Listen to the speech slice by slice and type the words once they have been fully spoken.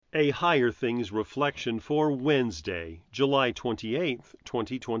A Higher Things Reflection for Wednesday, July 28th,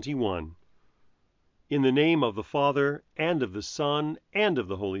 2021. In the name of the Father, and of the Son, and of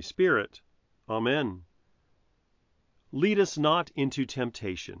the Holy Spirit. Amen. Lead us not into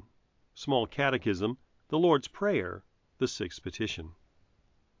temptation. Small Catechism, the Lord's Prayer, the Sixth Petition.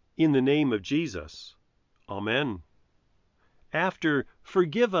 In the name of Jesus. Amen. After,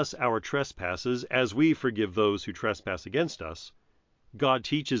 forgive us our trespasses, as we forgive those who trespass against us, God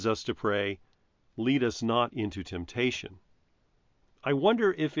teaches us to pray, lead us not into temptation. I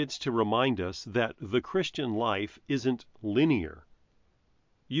wonder if it's to remind us that the Christian life isn't linear.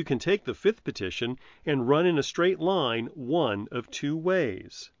 You can take the fifth petition and run in a straight line one of two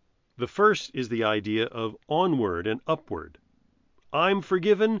ways. The first is the idea of onward and upward. I'm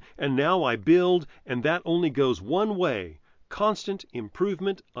forgiven, and now I build, and that only goes one way, constant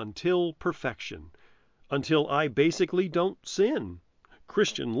improvement until perfection, until I basically don't sin.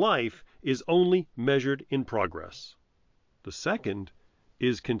 Christian life is only measured in progress. The second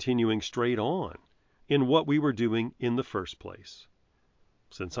is continuing straight on in what we were doing in the first place.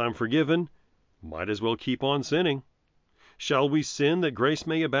 Since I'm forgiven, might as well keep on sinning. Shall we sin that grace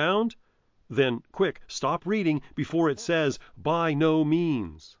may abound? Then, quick, stop reading before it says, by no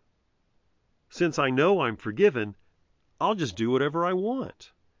means. Since I know I'm forgiven, I'll just do whatever I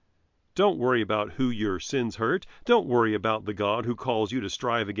want. Don't worry about who your sins hurt. Don't worry about the God who calls you to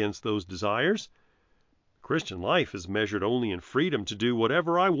strive against those desires. Christian life is measured only in freedom to do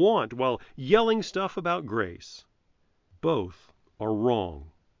whatever I want while yelling stuff about grace. Both are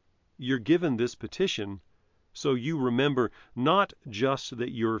wrong. You're given this petition so you remember not just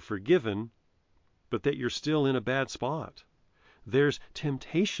that you're forgiven, but that you're still in a bad spot. There's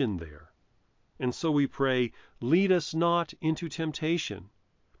temptation there. And so we pray, lead us not into temptation.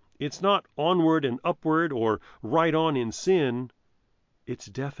 It's not onward and upward or right on in sin. It's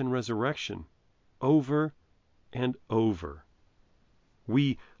death and resurrection, over and over.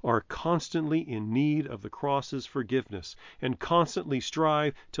 We are constantly in need of the cross's forgiveness and constantly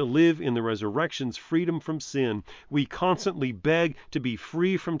strive to live in the resurrection's freedom from sin. We constantly beg to be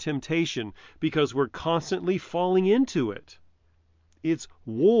free from temptation because we're constantly falling into it. It's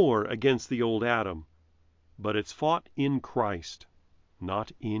war against the old Adam, but it's fought in Christ,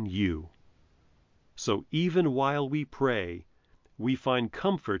 not in you. So even while we pray, we find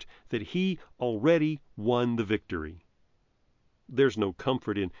comfort that He already won the victory. There's no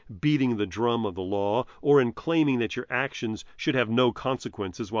comfort in beating the drum of the law or in claiming that your actions should have no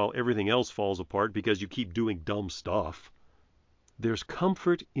consequences while everything else falls apart because you keep doing dumb stuff. There's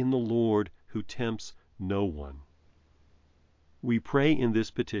comfort in the Lord who tempts no one. We pray in this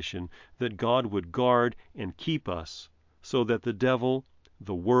petition that God would guard and keep us so that the devil,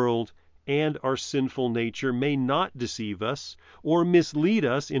 the world, and our sinful nature may not deceive us or mislead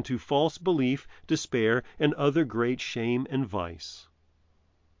us into false belief, despair, and other great shame and vice.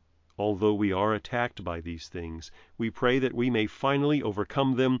 Although we are attacked by these things, we pray that we may finally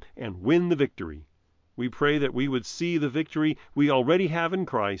overcome them and win the victory. We pray that we would see the victory we already have in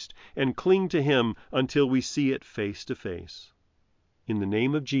Christ and cling to Him until we see it face to face. In the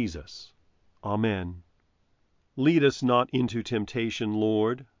name of Jesus, Amen. Lead us not into temptation,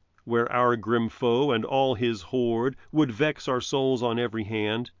 Lord, where our grim foe and all his horde would vex our souls on every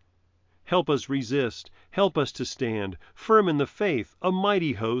hand. Help us resist, help us to stand, firm in the faith, a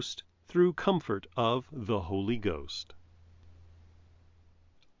mighty host, through comfort of the Holy Ghost.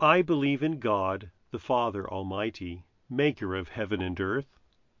 I believe in God, the Father Almighty, maker of heaven and earth,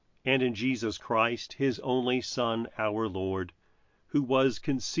 and in Jesus Christ, His only Son, our Lord, who was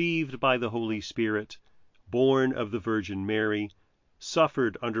conceived by the Holy Spirit, born of the Virgin Mary,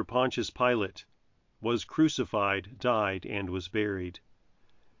 suffered under Pontius Pilate, was crucified, died, and was buried.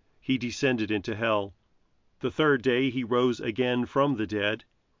 He descended into hell. The third day He rose again from the dead.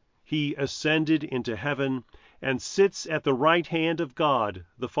 He ascended into heaven and sits at the right hand of God,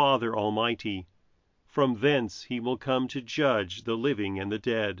 the Father Almighty. From thence He will come to judge the living and the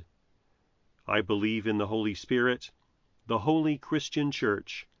dead. I believe in the Holy Spirit, the holy Christian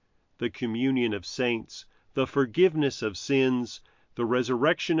Church, the communion of saints, the forgiveness of sins, the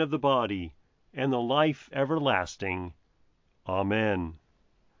resurrection of the body, and the life everlasting. Amen.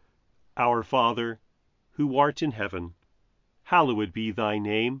 Our Father, who art in heaven, hallowed be Thy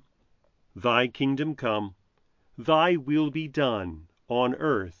name. Thy kingdom come. Thy will be done, on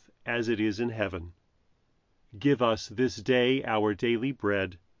earth as it is in heaven. Give us this day our daily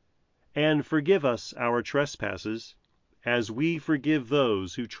bread, and forgive us our trespasses, as we forgive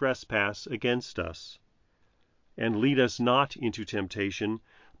those who trespass against us. And lead us not into temptation,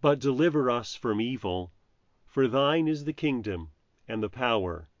 but deliver us from evil. For Thine is the kingdom, and the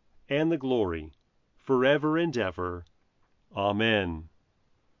power, and the glory, forever and ever. Amen.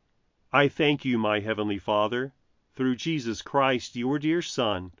 I thank you, my heavenly Father, through Jesus Christ, your dear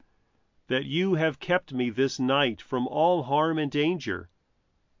Son, that you have kept me this night from all harm and danger,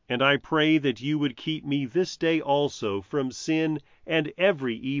 and I pray that you would keep me this day also from sin and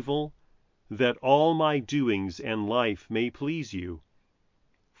every evil, that all my doings and life may please you.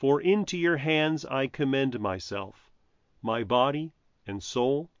 For into your hands I commend myself, my body and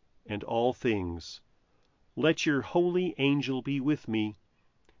soul and all things. Let your holy angel be with me,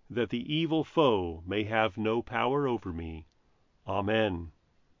 that the evil foe may have no power over me. Amen.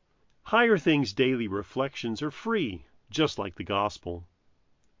 Higher Things Daily Reflections are free, just like the Gospel,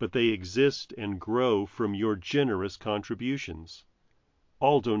 but they exist and grow from your generous contributions.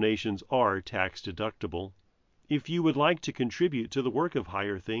 All donations are tax deductible. If you would like to contribute to the work of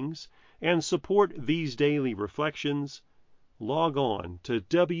Higher Things and support these daily reflections, log on to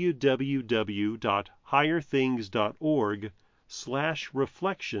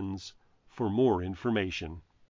www.higherthings.org/reflections for more information.